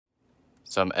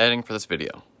So I'm editing for this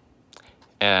video,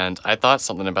 and I thought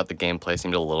something about the gameplay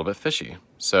seemed a little bit fishy.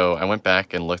 So I went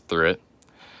back and looked through it,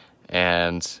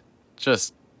 and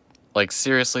just, like,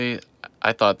 seriously,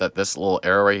 I thought that this little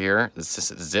arrow right here, this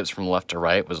just zips from left to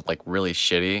right, was, like, really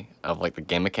shitty of, like, the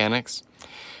game mechanics.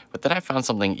 But then I found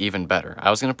something even better.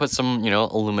 I was gonna put some,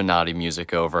 Illuminati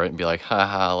music over it and be like,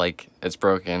 haha, like, it's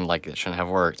broken, like, it shouldn't have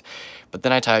worked. But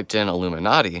then I typed in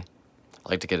Illuminati,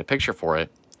 like, to get a picture for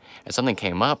it, and something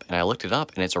came up, and I looked it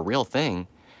up, and it's a real thing.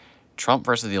 Trump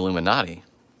versus the Illuminati.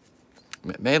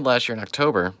 Made last year in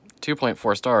October,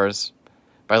 2.4 stars.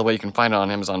 By the way, you can find it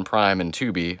on Amazon Prime and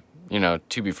Tubi.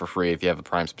 Tubi for free. If you have a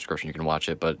Prime subscription, you can watch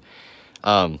it. But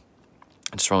I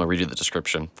just want to read you the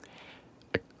description.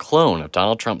 A clone of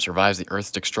Donald Trump survives the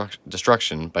Earth's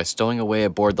destruction by stowing away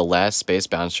aboard the last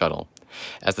space-bound shuttle.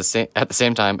 At the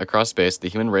same time, across space, the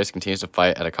human race continues to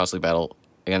fight at a costly battle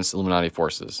against Illuminati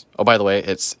forces. Oh, by the way,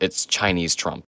 it's Chinese Trump.